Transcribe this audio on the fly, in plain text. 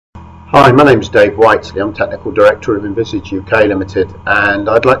Hi, my name is Dave Whiteley. I'm Technical Director of Envisage UK Limited, and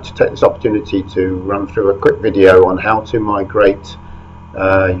I'd like to take this opportunity to run through a quick video on how to migrate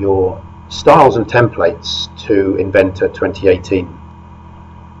your styles and templates to Inventor 2018.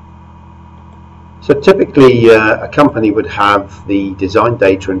 So typically a company would have the design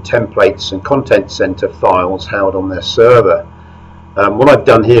data and templates and content center files held on their server. What I've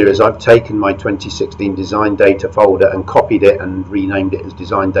done here is I've taken my 2016 design data folder and copied it and renamed it as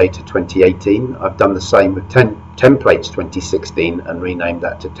design data 2018. I've done the same with templates 2016 and renamed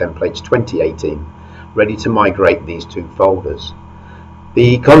that to templates 2018, ready to migrate these two folders.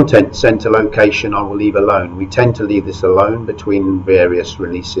 The content center location I will leave alone. We tend to leave this alone between various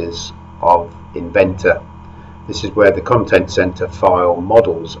releases of Inventor. This is where the content center file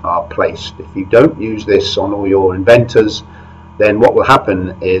models are placed. If you don't use this on all your inventors, then what will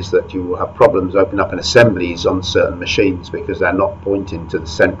happen is that you will have problems opening up in assemblies on certain machines because they're not pointing to the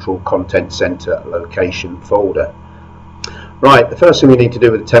central content center location folder. Right, the first thing we need to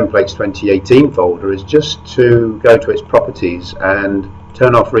do with the templates 2018 folder is just to go to its properties and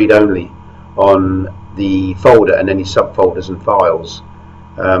turn off read only on the folder and any subfolders and files.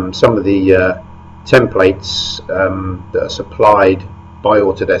 Some of the templates that are supplied by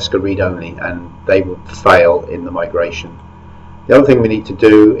Autodesk are read only, and they would fail in the migration. The other thing we need to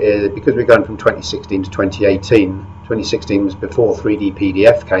do is, because we're going from 2016 to 2018, 2016 was before 3D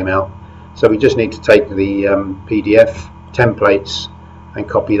PDF came out, so we just need to take the PDF templates and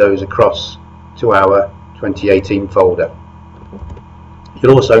copy those across to our 2018 folder.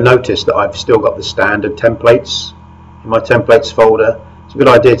 You'll also notice that I've still got the standard templates in my templates folder. It's a good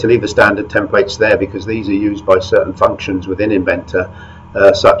idea to leave the standard templates there because these are used by certain functions within Inventor,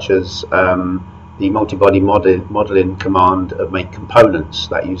 such as the multi-body modeling command of make components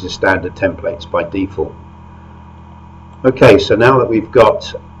that uses standard templates by default. Okay, so now that we've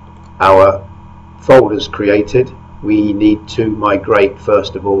got our folders created, we need to migrate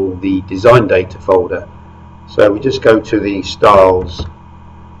first of all the design data folder. So we just go to the styles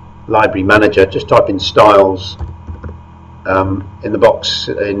library manager, just type in styles in the box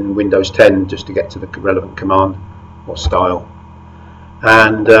in Windows 10 just to get to the relevant command or style.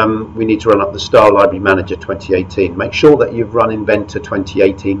 And we need to run up the Style Library Manager 2018. Make sure that you've run Inventor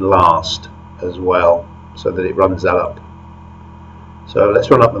 2018 last as well, so that it runs that up. So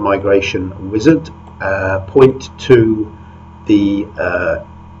let's run up the migration wizard. Point to the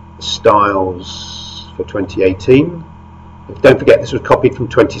styles for 2018. Don't forget this was copied from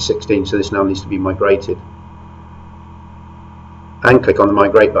 2016, so this now needs to be migrated. And click on the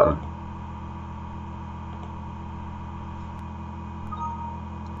Migrate button.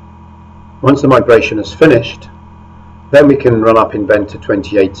 Once the migration is finished, then we can run up Inventor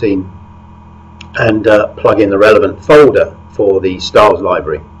 2018 and plug in the relevant folder for the styles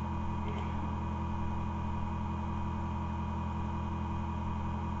library.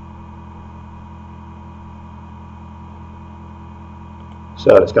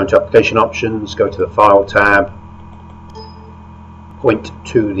 So let's go into Application Options, go to the File tab, point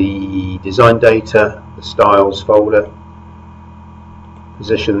to the Design Data, the Styles folder,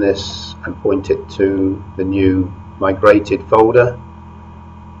 position this and point it to the new migrated folder.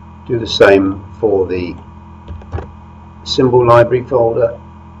 Do the same for the symbol library folder,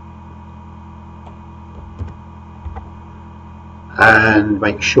 and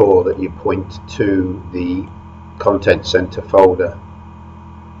make sure that you point to the content center folder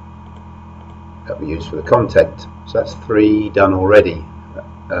that we use for the content. So that's 3 done already.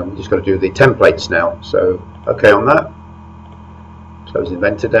 We've just got to do the templates now. So okay on that. Close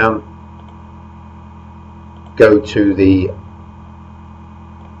Inventor down, go to the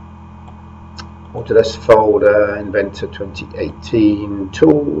Autodesk folder, Inventor 2018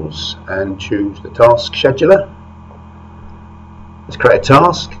 Tools, and choose the Task Scheduler. Let's create a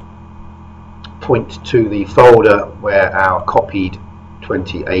task. Point to the folder where our copied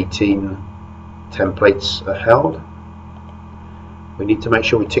 2018 templates are held. We need to make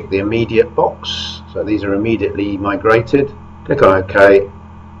sure we tick the immediate box, so these are immediately migrated. Click on OK,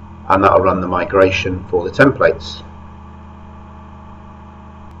 and that will run the migration for the templates.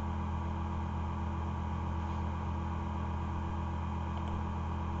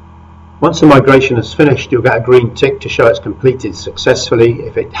 Once the migration is finished, you'll get a green tick to show it's completed successfully.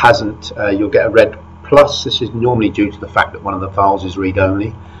 If it hasn't, you'll get a red plus. This is normally due to the fact that one of the files is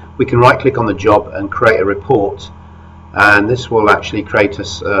read-only. We can right-click on the job and create a report, and this will actually create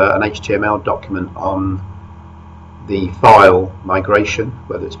us an HTML document on the file migration,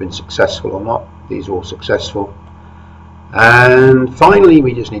 whether it's been successful or not. These are all successful. And finally,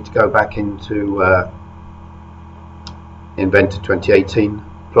 we just need to go back into Inventor 2018,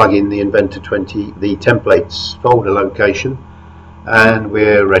 plug in the Inventor 20, the templates folder location, and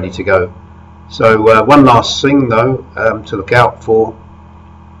we're ready to go. So one last thing though to look out for.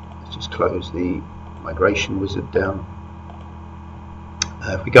 Let's just close the migration wizard down.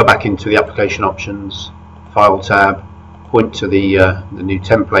 If we go back into the application options, file tab, point to the new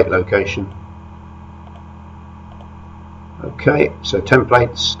template location. Okay, so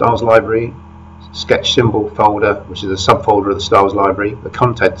templates, styles library, sketch symbol folder, which is a subfolder of the styles library, the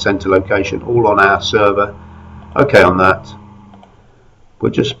content center location, all on our server. Okay, on that.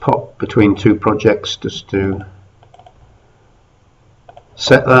 We'll just pop between two projects just to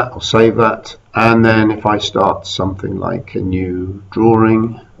set that or save that, and then if I start something like a new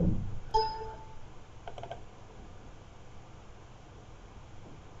drawing,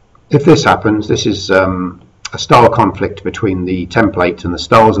 if this happens, this is a style conflict between the template and the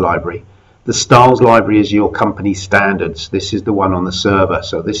styles library. The styles library is your company standards. This is the one on the server,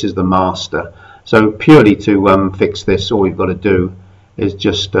 so this is the master. So purely to fix this, all we've got to do is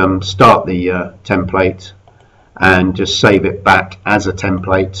just start the template and just save it back as a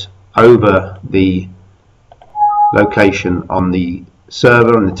template over the location on the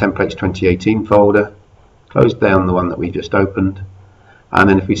server on the templates 2018 folder. Close down the one that we just opened, and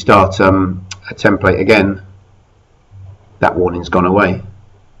then if we start a template again, that warning's gone away.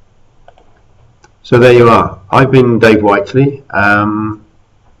 So there you are. I've been Dave Whiteley.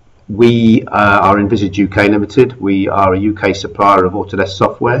 We are Envisage UK Limited. We are a UK supplier of Autodesk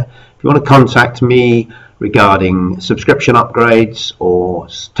software. If you want to contact me regarding subscription upgrades or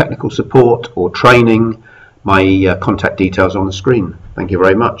technical support or training, my contact details on the screen. Thank you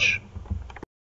very much.